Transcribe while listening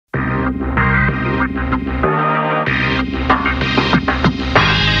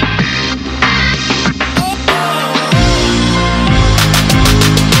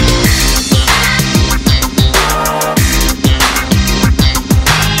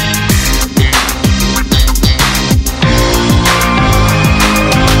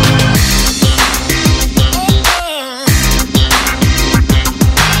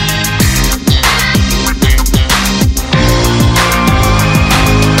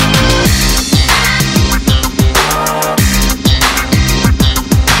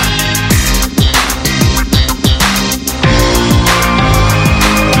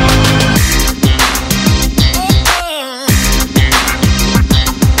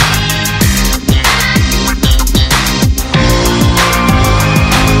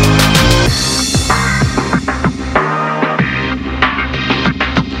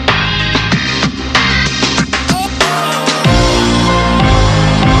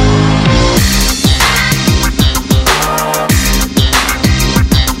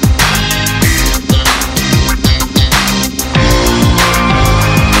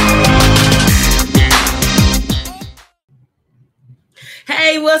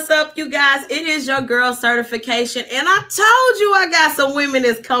Hey, what's up, you guys? It is your girl certification, and I told you I got some women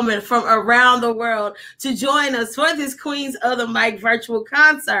that's coming from around the world to join us for this Queens of the Mic virtual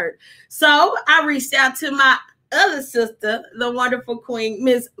concert. So I reached out to my other sister, the wonderful queen,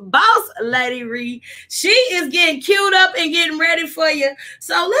 Miss Boss Lady Reed. She is getting queued up and getting ready for you.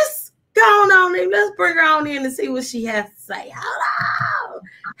 So let's go on in. Let's bring her on in and see what she has to say. Hello.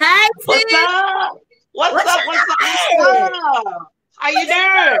 Hey, What's sis. up? What's What's up? What's up? What's up? How you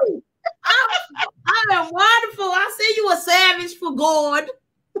doing? I am wonderful. I see you a savage for God.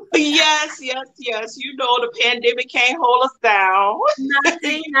 Yes. You know the pandemic can't hold us down.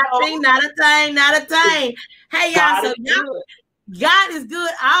 Nothing, You know, nothing, not a thing, not a thing. Hey, y'all, God so is good God is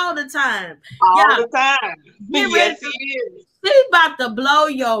good all the time. all Y'all, the time. get ready. Yes, He is. She's about to blow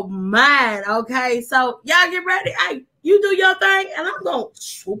your mind, okay? So, y'all get ready. Hey, you do your thing, and I'm going to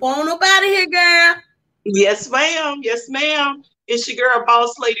swoop on up out of here, girl. Yes, ma'am. Yes, ma'am. It's your girl,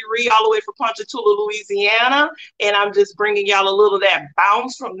 Boss Lady Ree, all the way from Ponchatoula, Louisiana. And I'm just bringing y'all a little of that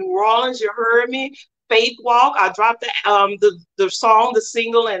bounce from New Orleans. You heard me. Faith Walk. I dropped the song, the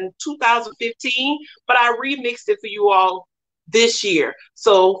single in 2015, but I remixed it for you all this year.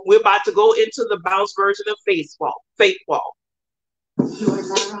 So we're about to go into the bounce version of Faith Walk. Faith Walk. You are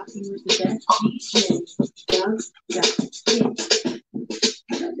now rocking with the best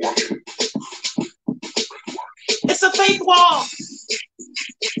It's a faith walk.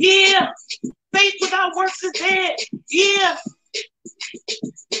 Yeah. Faith without works is dead. Yeah.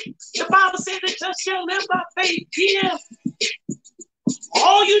 The Bible says the just shall live by faith. Yeah.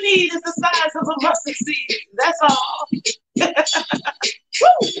 All you need is the size of a mustard seed. That's all.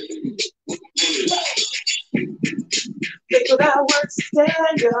 Faith without works is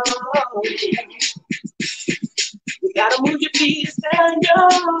dead, y'all. You gotta move your feet and stand,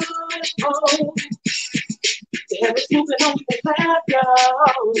 y'all. Oh. The heaven's moving on the path,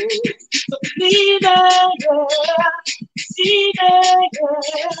 y'all. So believe it, yeah. See it,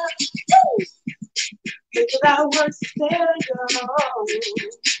 yeah. Woo! Faith without works is dead, y'all.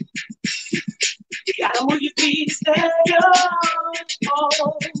 You gotta move your feet and stand, y'all.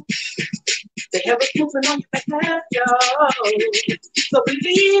 Oh. The heaven's moving on your path, y'all. So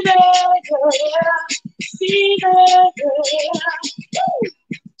believe it, yeah. See it, yeah. Woo!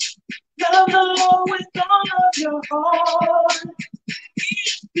 Love the Lord with all of your heart.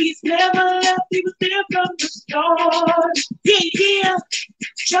 He's never left, he was there from the start. Yeah.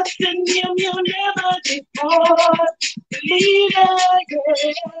 Trust in him, you'll never depart. Believe it,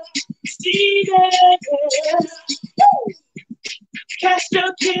 yeah. See it, yeah. Woo! Cast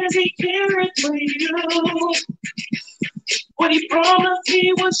your cares, he carried for you. What he promised,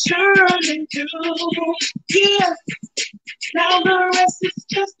 he will surely do. Yeah. Now the rest is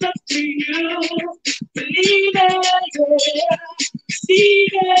just up to you. Believe it, yeah. See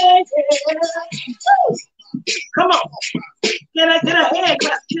it, yeah. Woo! Come on. Can I get a hand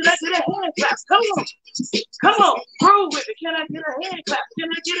clap? Can I get a hand clap? Come on. Prove with it. Can I get a hand clap? Can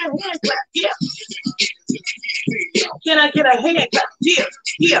I get a hand clap? Yeah. Can I get a hand clap? Yeah.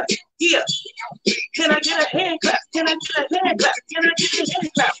 Can I get a hand clap? Can I get a hand clap? Can I get a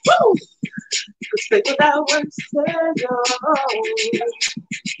hand clap? Woo! Cause faith without works is dead, y'all.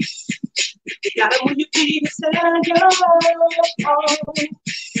 You gotta move your feet and stand, y'all.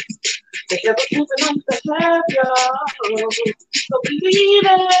 The heaven's moving on the path, y'all. So believe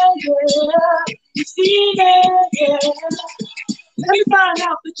it, yeah. You see it, yeah. Let me find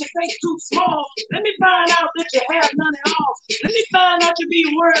out that your faith too small. Let me find out that you have none at all. Let me find out you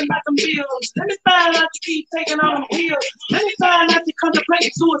be worrying about them bills. Let me find out you keep taking on the pills. Let me find out you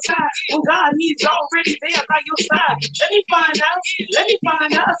contemplate suicide when God, he's already there by your side. Let me find out. Let me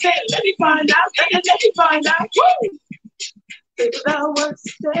find out. I said, let me find out. Let me find out. Woo! Think about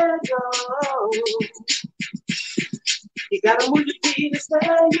what's there, y'all. You gotta move your feet and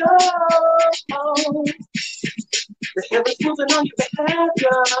stand, y'all. The heaven's moving on your behalf,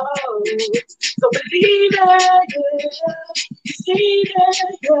 y'all. So believe it, yeah. See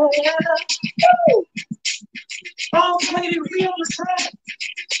it, yeah. Woo! All played it real track.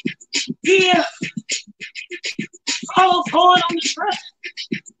 Yeah. All going on the track.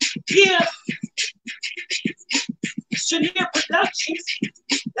 Yeah. Chenier Productions.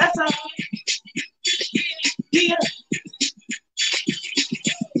 That's all. Yeah.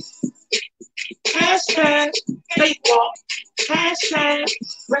 Hashtag Faith Walk. Hashtag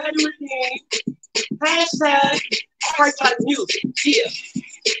Graduate Game. Hashtag Heart Type Music. Yeah.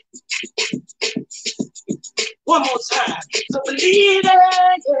 One more time. So believe it,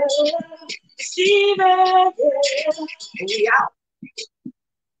 yeah. See it, yeah. And we out.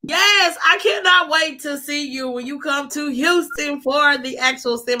 Yes, I cannot wait to see you when you come to Houston for the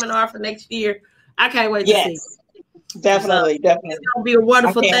actual seminar for next year. I can't wait to see you. Definitely. It's going to be a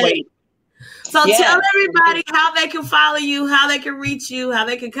wonderful thing. Wait. So tell everybody how they can follow you, how they can reach you, how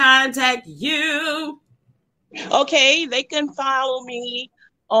they can contact you. Okay, they can follow me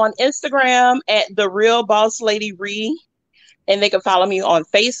on Instagram at The Real Boss Lady Ree, and they can follow me on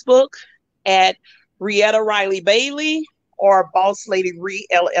Facebook at Rietta Riley Bailey or Boss Lady Ree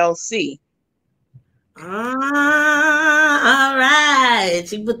LLC. All right.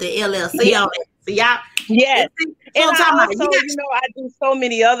 She put the LLC on it. So y'all. Yes. And I do so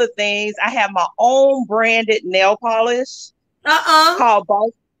many other things. I have my own branded nail polish called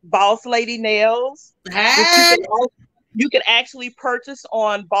Boss Lady Nails. Hey. You can actually purchase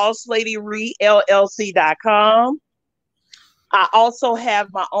on BossLadyReeLLC.com. I also have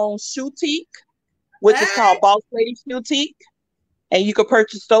my own shoutique, which is called Boss Lady Shoutique. And you can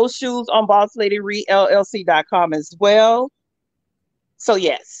purchase those shoes on BossLadyReeLLC.com as well. So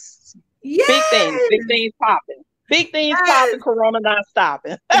yes. Yes. Big things popping. Big things popping, Corona not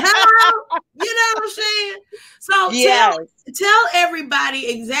stopping. Hello? You know what I'm saying? So tell everybody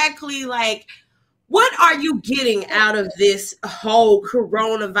exactly, like, what are you getting out of this whole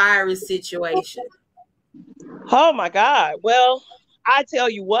coronavirus situation? Oh my God. Well, I tell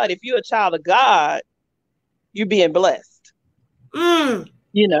you what, if you're a child of God, you're being blessed. You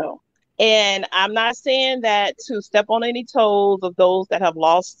know, and I'm not saying that to step on any toes of those that have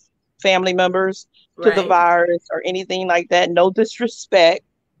lost family members to the virus or anything like that. No disrespect.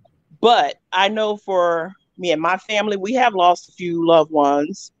 But I know for me and my family, we have lost a few loved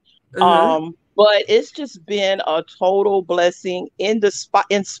ones. But it's just been a total blessing in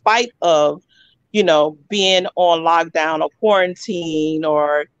spite of, you know, being on lockdown or quarantine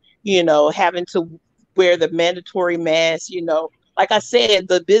or, you know, having to wear the mandatory mask. You know, like I said,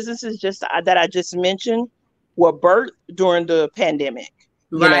 the businesses that I just mentioned were birthed during the pandemic.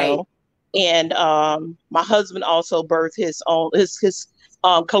 You know? And my husband also birthed his own his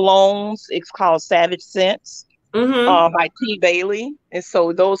colognes. It's called Savage Scents by T. Bailey, and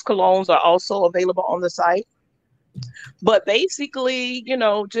so those colognes are also available on the site. But basically, you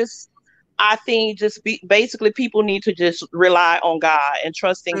know, I think basically people need to just rely on God and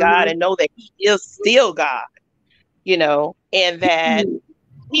trust in God and know that He is still God, you know, and that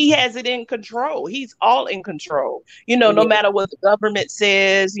He has it in control. He's all in control. You know, no matter what the government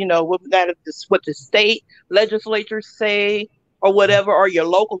says, you know, what the state legislatures say or whatever, or your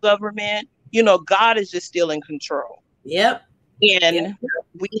local government, you know, God is just still in control. And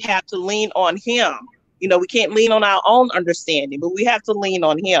we have to lean on Him. You know, we can't lean on our own understanding, but we have to lean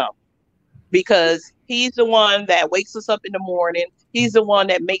on Him because He's the one that wakes us up in the morning. He's the one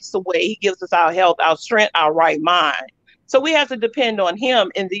that makes the way. He gives us our health, our strength, our right mind. So we have to depend on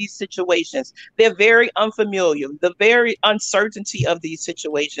Him in these situations. They're very unfamiliar. The very uncertainty of these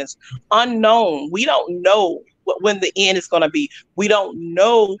situations, unknown. We don't know when the end is going to be. We don't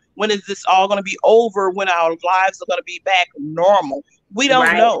know when is this all going to be over, when our lives are going to be back normal. We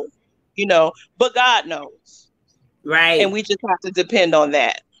don't know, you know, but God knows. And we just have to depend on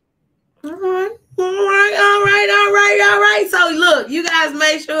that. All right. So look, you guys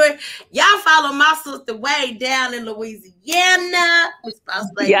make sure y'all follow my sister way down in Louisiana.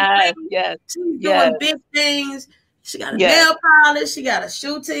 Yes. She's doing big things. She got a nail polish. She got a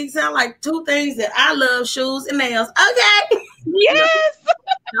shoe team. Sound like two things that I love: shoes and nails. Okay. Yes.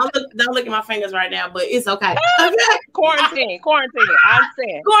 Don't look at my fingers right now, but it's okay. Okay. Quarantine. I'm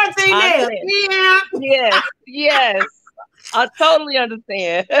saying. Quarantine nails. Yeah. Yes. I totally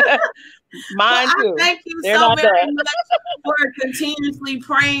understand. Mine too. Thank you so very much for continuously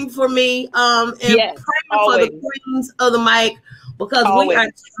praying for me and praying for the queens of the mic, because we are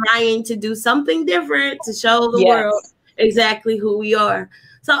trying to do something different to show the world exactly who we are.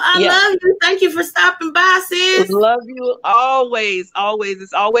 So I love you. Thank you for stopping by, sis. Love you always.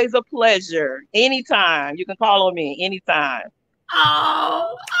 It's always a pleasure. Anytime. You can call on me anytime.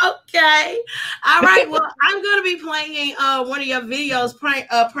 Oh, okay. All right. Well, I'm going to be playing one of your videos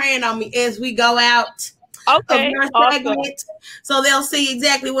praying on me as we go out. Okay. Awesome. So they'll see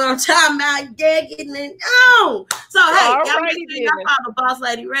exactly what I'm talking about. Getting it on. So, hey, y'all follow Boss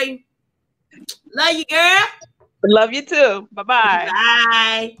Lady Ree. Love you, girl. Love you too. Bye-bye.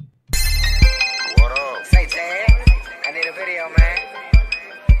 Bye. What up? Say, Ted, I need a video, man.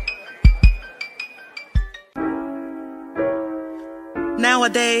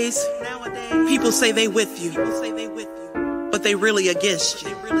 Nowadays, people say they with you, but they really against you.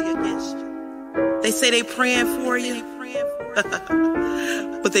 They say they praying for you,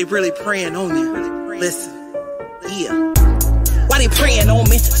 but they really praying on you. Listen, yeah. Why they praying on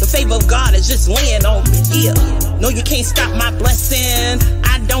me. The favor of God is just laying on me. Yeah. No, you can't stop my blessing.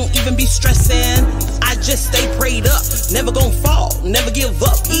 I don't even be stressing. I just stay prayed up. Never gonna fall, never give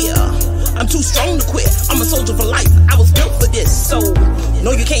up. Yeah. I'm too strong to quit. I'm a soldier for life. I was built for this. So,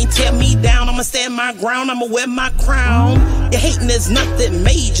 no, you can't tear me down. I'ma stand my ground. I'ma wear my crown. Your hating is nothing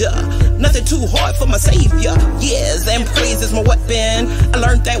major. Nothing too hard for my savior. Yes, and praise is my weapon. I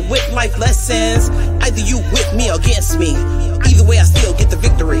learned that with life lessons. Either you with me or against me. Either way, I still get the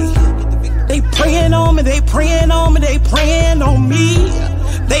victory. They praying on me, they praying on me, they praying on me.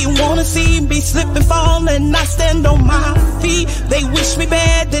 They wanna see me slip and fall and not stand on my feet. They wish me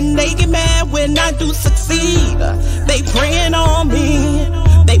bad, then they get mad when I do succeed. They praying on me,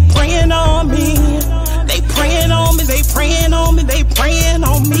 they praying on me. They praying on me, they praying on me, they praying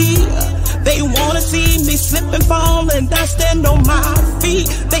on me. They wanna see me slip and fall and not stand on my feet.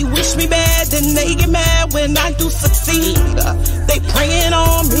 They wish me bad, then they get mad when I do succeed. They praying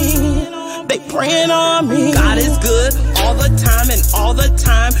on me, they praying on me. God is good all the time and all the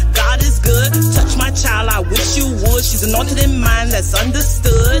time. God is good. Touch my child, I wish you would. She's anointed in mind, that's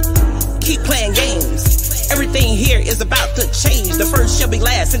understood. Keep playing games. Everything here is about to change. The first shall be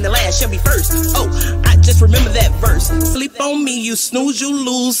last and the last shall be first. Oh, I just remember that verse. Sleep on me, you snooze, you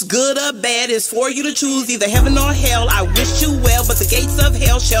lose. Good or bad is for you to choose. Either heaven or hell, I wish you well. But the gates of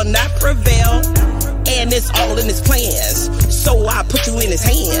hell shall not prevail. And it's all in his plans. So I put you in his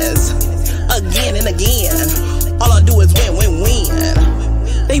hands. Again and again. All I do is win, win,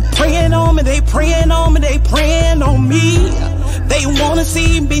 win. They praying on me, they praying on me, they praying on me. They wanna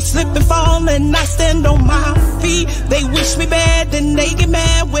see me slip and fall and not stand on my feet. They wish me bad, then they get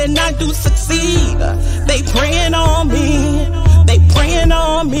mad when I do succeed. They praying on me, they praying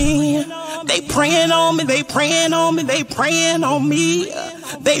on me. They praying on me, they praying on me, they praying on me.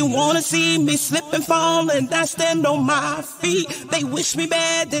 They wanna see me slip and fall and not stand on my feet. They wish me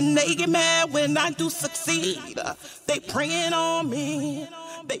bad, then they get mad when I do succeed. They praying on me,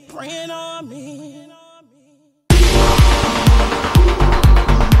 they praying on me.